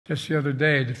Just the other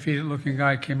day, a defeated-looking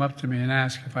guy came up to me and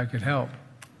asked if I could help.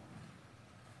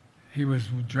 He was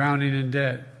drowning in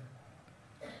debt.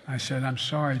 I said, "I'm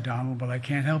sorry, Donald, but I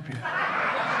can't help you."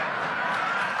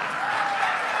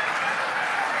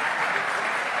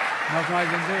 Nothing I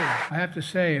can do. I have to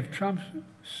say, if Trump's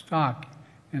stock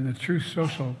in the Truth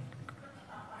Social,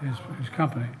 his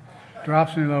company,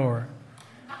 drops any lower,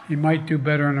 he might do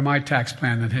better under my tax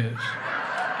plan than his.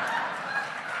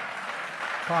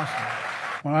 Possible.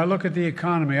 When I look at the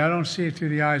economy, I don't see it through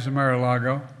the eyes of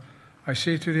Mar-a-Lago. I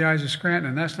see it through the eyes of Scranton,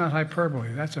 and that's not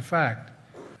hyperbole. That's a fact.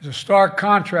 There's a stark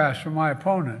contrast from my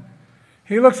opponent.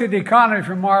 He looks at the economy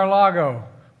from Mar-a-Lago,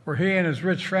 where he and his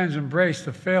rich friends embraced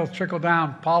the failed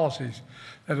trickle-down policies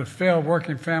that have failed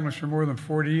working families for more than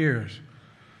 40 years.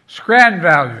 Scranton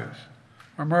values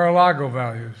or Mar-a-Lago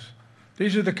values.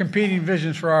 These are the competing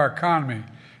visions for our economy,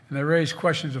 and they raise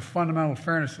questions of fundamental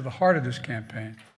fairness to the heart of this campaign.